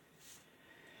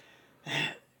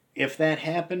 if that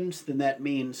happens, then that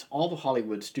means all the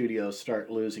Hollywood studios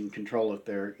start losing control of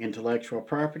their intellectual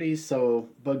properties, so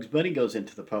Bugs Bunny goes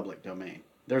into the public domain.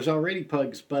 There's already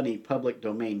Bugs Bunny public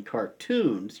domain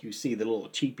cartoons. You see the little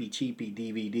cheapy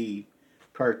DVD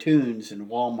cartoons in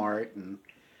Walmart and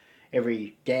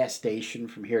every gas station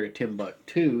from here to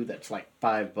Timbuktu. That's like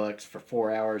 $5 for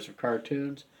 4 hours of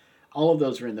cartoons. All of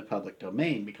those are in the public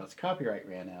domain because copyright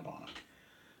ran out on them.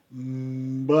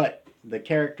 but the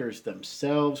characters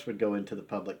themselves would go into the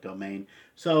public domain.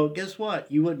 So guess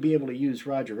what? You wouldn't be able to use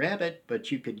Roger Rabbit,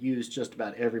 but you could use just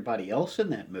about everybody else in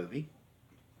that movie.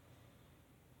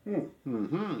 Hmm.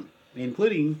 Mm-hmm.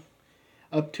 Including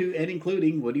up to and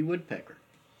including Woody Woodpecker.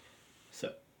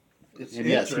 So, It's and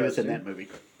yes, he was in interesting. that movie.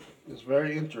 It's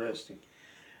very interesting.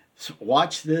 So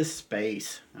watch this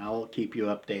space. I'll keep you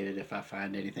updated if I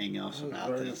find anything else That was about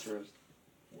very this. interesting.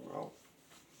 Wow.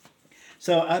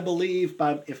 So I believe,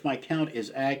 if my count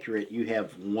is accurate, you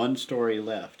have one story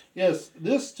left. Yes,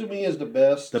 this to me is the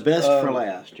best. The best for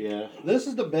last, yeah. This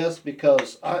is the best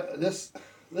because this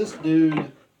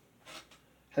dude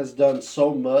has done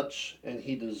so much and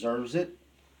he deserves it.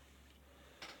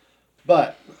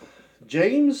 But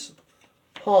James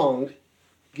Hong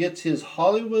gets his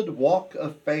Hollywood Walk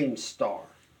of Fame star.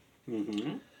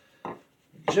 Mm-hmm.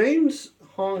 James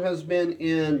Hong has been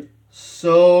in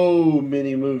so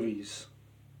many movies.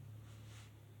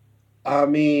 I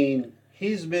mean,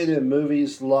 he's been in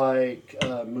movies like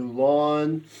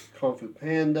Mulan, Kung Fu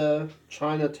Panda,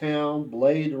 Chinatown,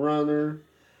 Blade Runner,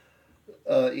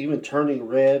 even Turning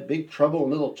Red, Big Trouble in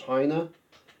Little China.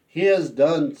 He has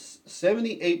done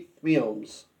 78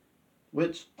 films,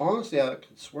 which honestly I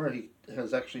could swear he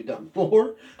has actually done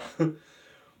more.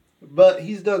 But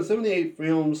he's done 78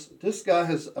 films. This guy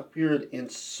has appeared in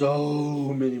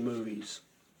so many movies.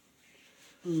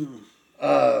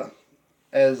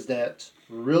 As that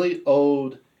really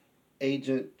old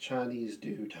agent Chinese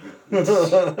dude.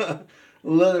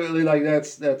 Literally, like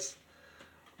that's.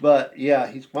 But yeah,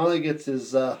 he finally gets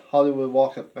his Hollywood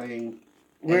Walk of Fame.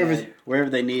 Wherever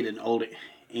they need an old,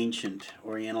 ancient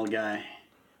Oriental guy.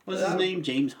 What's his name?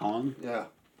 James Hong? Yeah.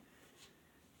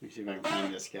 Let me see if I can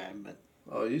find this guy. But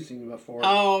Oh, you've seen him before.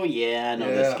 oh, yeah, I know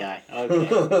this guy. Okay.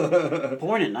 Yeah.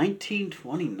 Born in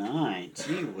 1929.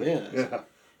 Gee whiz. Yeah.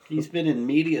 He's been in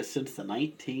media since the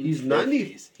 1950s. He's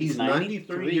 90. He's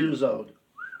 93 years old.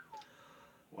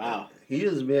 Wow. He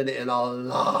has been in a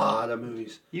lot of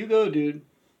movies. You go, dude.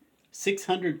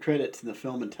 600 credits in the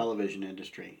film and television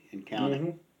industry and counting.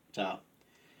 Mm-hmm. So,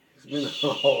 He's been in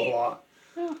a whole lot.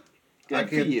 well, good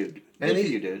for you. Good for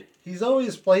you, dude. He's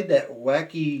always played that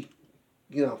wacky,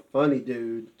 funny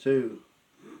dude too.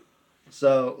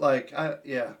 So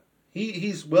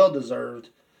he's well deserved.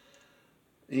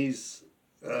 He's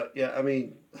I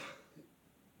mean,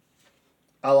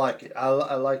 I like it. I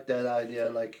like that idea.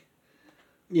 Like,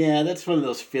 Yeah, that's one of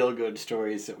those feel-good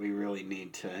stories that we really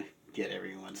need to get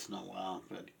every once in a while.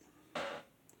 But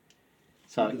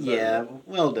so yeah,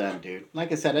 well done, dude.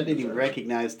 Like I said, I didn't even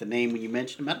recognize the name when you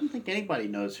mentioned him. I don't think anybody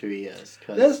knows who he is.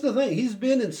 that's the thing. He's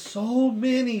been in so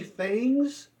many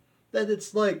things that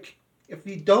it's like, if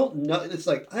you don't know, it's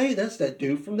like, hey, that's that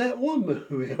dude from that one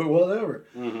movie or whatever.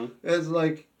 Mm-hmm. It's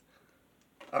like,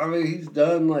 I mean, he's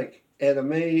done like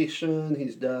animation,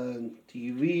 he's done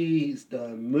TV, he's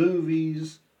done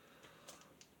movies.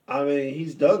 I mean,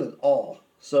 he's done it all.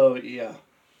 So yeah,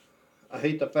 I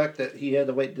hate the fact that he had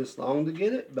to wait this long to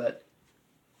get it, but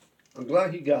I'm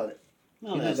glad he got it.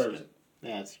 Well, He that's deserves good. it.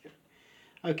 That's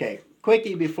good. Okay,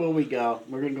 quickie before we go.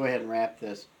 We're going to go ahead and wrap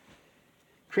this.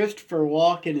 Christopher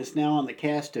Walken is now on the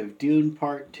cast of Dune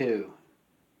Part 2.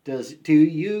 Do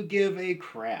you give a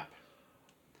crap?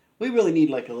 We really need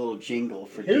like a little jingle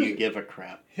for do you give a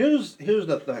crap? Here's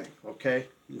the thing, okay?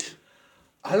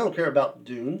 I don't care about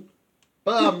Dune,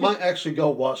 but I might actually go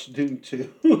watch Dune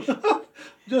 2.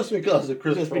 Just because of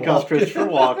Christopher Walken. Christopher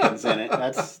Walken's in it.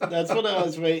 That's what I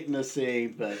was waiting to see,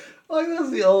 but like, that's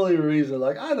the only reason.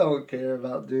 Like, I don't care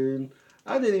about Dune.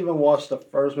 I didn't even watch the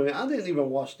first movie. I didn't even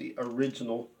watch the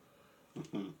original.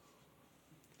 mm-hmm.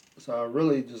 So I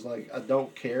really just I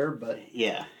don't care, but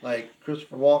yeah. like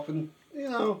Christopher Walken,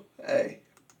 hey.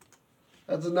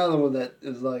 That's another one that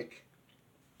is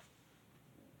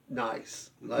nice.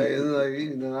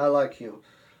 I like him.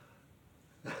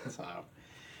 So,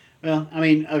 well, I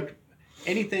mean,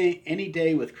 any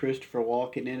day with Christopher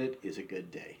Walken in it is a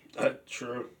good day.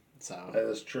 True. So that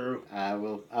is true. I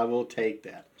will take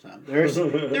that. So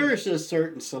there's just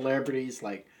certain celebrities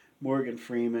like Morgan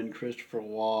Freeman, Christopher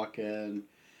Walken,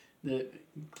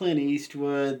 Clint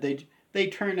Eastwood. They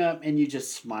turn up and you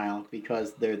just smile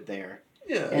because they're there.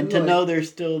 Yeah, and to know they're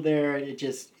still there, it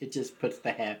just puts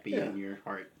the happy in your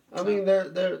heart. So. I mean,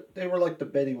 they were like the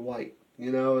Betty White.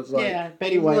 It's like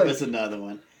Betty White was another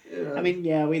one. Yeah. I mean,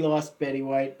 we lost Betty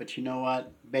White, but you know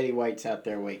what? Betty White's out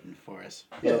there waiting for us.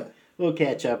 We'll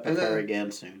catch up with her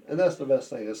again soon. And that's the best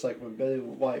thing. It's like when Betty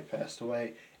White passed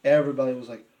away, everybody was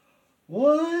like,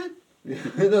 "What?"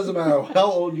 It doesn't matter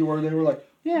how old you were. They were like,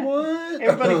 "What?"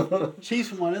 Everybody.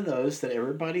 She's one of those that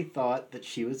everybody thought that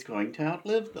she was going to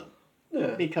outlive them.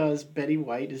 Yeah. because Betty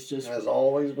White is just Has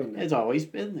always been there. has always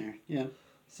been there. Yeah.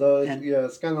 So And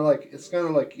it's kind of like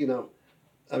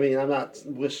I mean, I'm not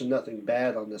wishing nothing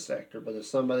bad on this actor, but if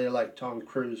somebody like Tom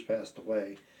Cruise passed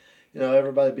away,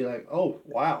 everybody'd be like, "Oh,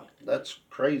 wow, that's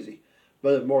crazy."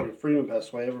 But if Morgan Freeman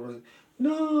passed away, everybody,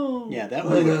 no, yeah, that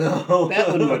one would, that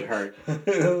one would hurt.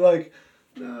 like,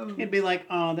 no. It'd be like,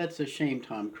 oh, that's a shame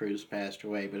Tom Cruise passed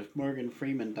away, but if Morgan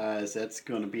Freeman dies, that's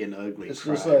going to be an ugly It's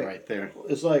cry just like right there.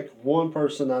 It's like one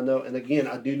person I know, and again,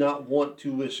 I do not want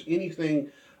to wish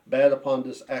anything bad upon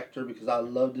this actor because I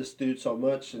love this dude so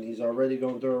much, and he's already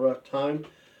going through a rough time.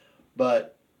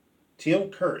 But Tim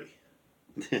Curry,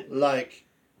 like,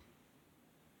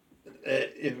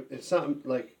 if something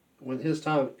like when his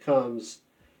time comes,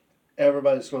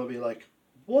 everybody's going to be like,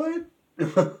 "What?"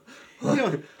 The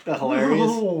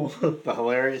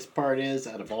hilarious part is,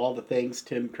 out of all the things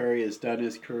Tim Curry has done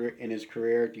in his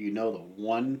career, do you know the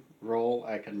one role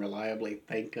I can reliably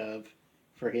think of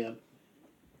for him?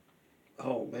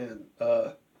 Oh man,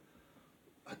 I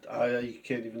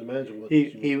can't even imagine what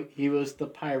he was the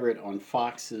pirate on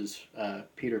Fox's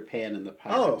Peter Pan and the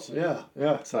Pirates. Oh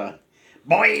yeah. So,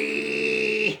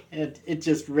 boy, it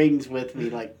just rings with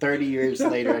me like 30 years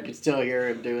later. I can still hear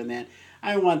him doing that.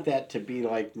 I want that to be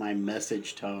like my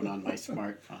message tone on my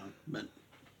smartphone. But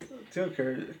Tim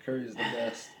Curry's the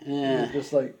best. Yeah.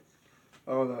 Just like,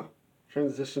 I don't know,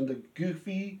 transition to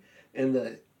goofy and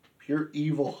the pure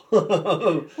evil.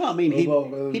 Well, I mean, he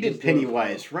did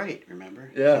Pennywise right,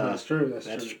 remember? Yeah, so, that's true. That's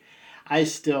true. I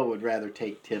still would rather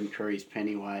take Tim Curry's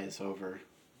Pennywise over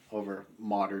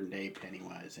modern day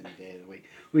Pennywise any day of the week.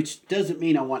 Which doesn't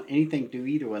mean I want anything to do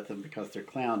either with them because they're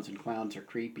clowns and clowns are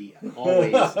creepy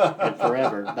always and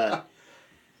forever. But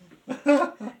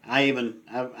I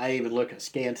even look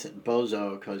askance at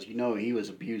Bozo because he was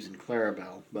abusing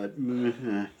Clarabelle. But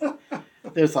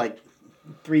there's like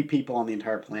 3 people on the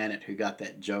entire planet who got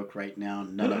that joke right now.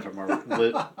 None of them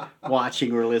are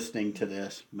watching or listening to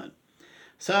this. But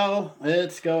so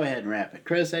let's go ahead and wrap it.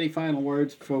 Chris, any final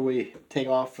words before we take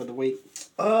off for the week?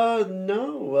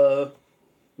 No.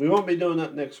 We won't be doing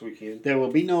that next weekend. There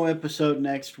will be no episode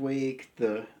next week.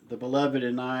 The beloved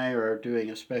and I are doing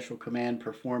a special command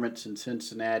performance in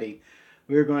Cincinnati.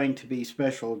 We're going to be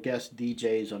special guest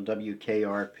DJs on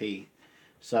WKRP.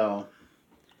 So,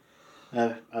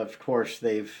 of course,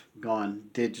 they've gone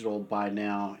digital by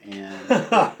now, and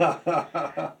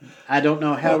I don't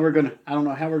know how we're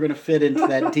gonna fit into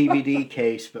that DVD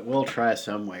case, but we'll try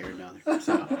some way or another.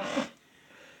 So,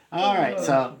 all right.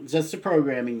 So, just a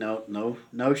programming note: no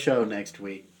show next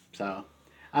week. So,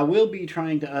 I will be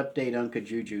trying to update Uncle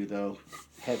Juju though.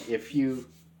 If you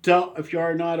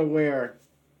are not aware,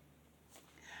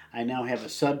 I now have a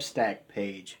Substack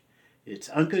page. It's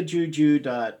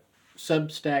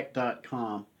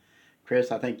unclejuju.substack.com.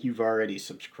 Chris, I think you've already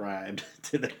subscribed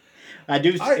to the. I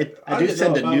do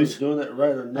send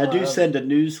a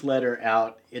newsletter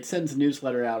out. It sends a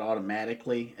newsletter out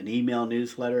automatically, an email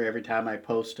newsletter every time I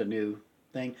post a new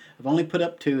thing. I've only put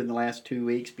up 2 in the last 2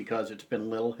 weeks because it's been a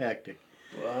little hectic.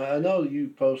 Well, I know you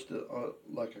posted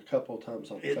like a couple of times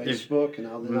on Facebook, and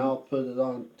I'll put it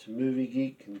on to Movie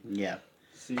Geek and yeah.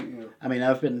 See, I mean,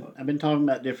 I've been talking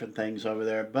about different things over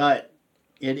there, but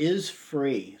it is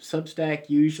free. Substack,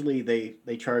 usually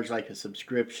they charge like a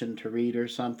subscription to read or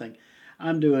something.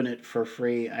 I'm doing it for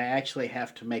free. I actually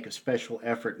have to make a special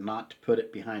effort not to put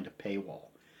it behind a paywall.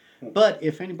 But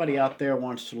if anybody out there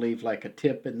wants to leave like a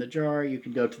tip in the jar, you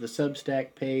can go to the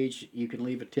Substack page. You can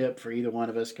leave a tip for either one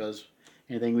of us because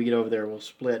anything we get over there will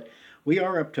split. We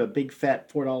are up to a big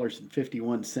fat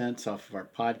 $4.51 off of our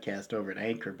podcast over at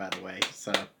Anchor, by the way.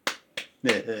 So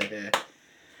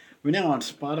we're now on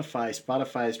Spotify.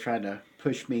 Spotify is trying to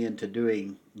push me into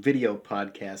doing video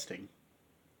podcasting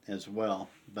as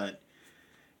well. But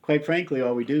quite frankly,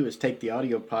 all we do is take the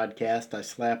audio podcast, I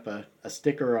slap a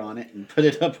sticker on it, and put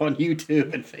it up on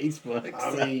YouTube and Facebook.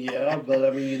 I mean, yeah,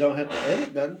 but you don't have to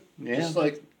edit nothing. Yeah. Just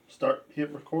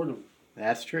hit record.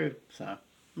 That's true. So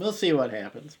we'll see what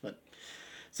happens. But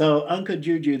so Uncle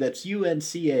Juju, that's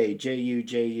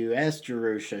UNCAJUJU. Ask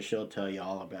Jerusha, she'll tell you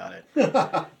all about it.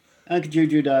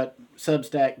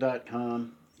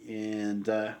 UncleJuju.substack.com, and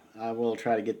I will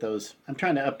try to get those. I'm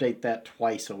trying to update that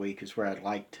twice a week is where I'd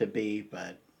like to be,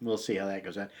 but we'll see how that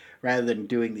goes out. Rather than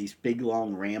doing these big,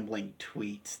 long, rambling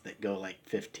tweets that go like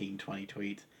 15, 20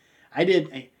 tweets. I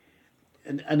did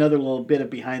another little bit of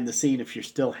behind the scene if you're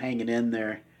still hanging in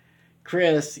there.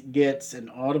 Chris gets an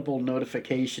audible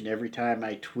notification every time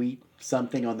I tweet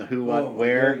something on the Who, What,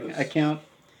 Where account.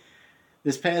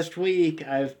 this past week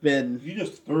I've been. You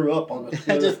just threw up on the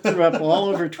Twitter. I just threw up all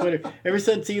over Twitter. Ever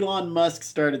since Elon Musk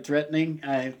started threatening,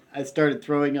 I started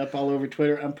throwing up all over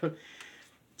Twitter.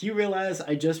 Do you realize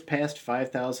I just passed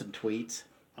 5,000 tweets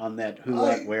on that Who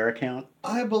What Where account?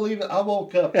 I believe it. I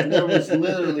woke up and there was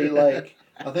literally like,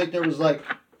 I think there was like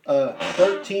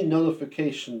 13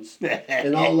 notifications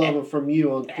and all of them from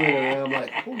you on Twitter. And I'm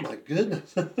like, oh my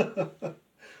goodness.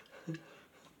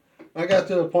 I got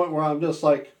to the point where I'm just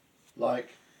like. Yeah,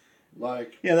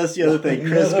 that's the other thing.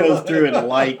 Chris goes through and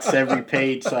likes every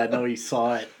page, so I know he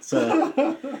saw it.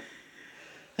 So,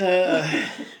 the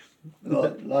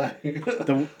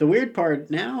weird part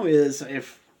now is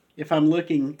if I'm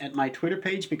looking at my Twitter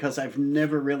page, because I've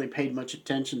never really paid much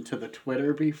attention to the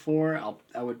Twitter before,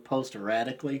 I would post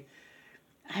erratically.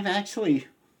 I'm not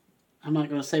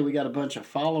going to say we got a bunch of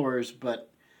followers,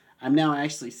 but I'm now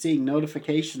actually seeing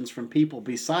notifications from people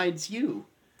besides you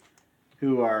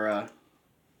who are.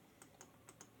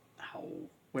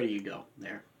 Where do you go?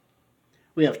 There.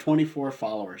 We have 24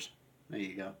 followers. There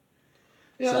you go.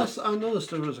 Yeah, so, I noticed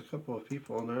there was a couple of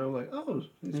people on there. I'm like, oh,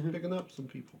 he's picking up some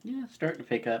people. Yeah, starting to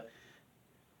pick up.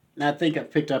 And I think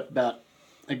I've picked up about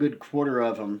a good quarter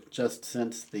of them just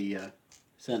since the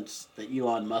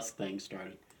Elon Musk thing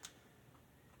started.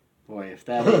 Boy, if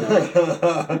that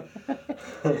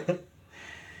ain't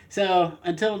So,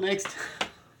 until next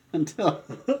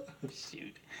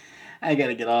shoot. I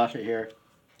gotta get off of here.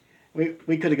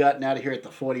 We could have gotten out of here at the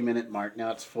 40-minute mark.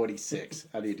 Now it's 46.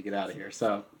 I need to get out of here.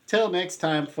 So, till next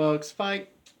time, folks. Bye.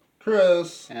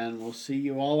 Chris. And we'll see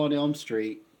you all on Elm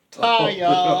Street. Ta,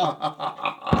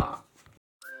 y'all.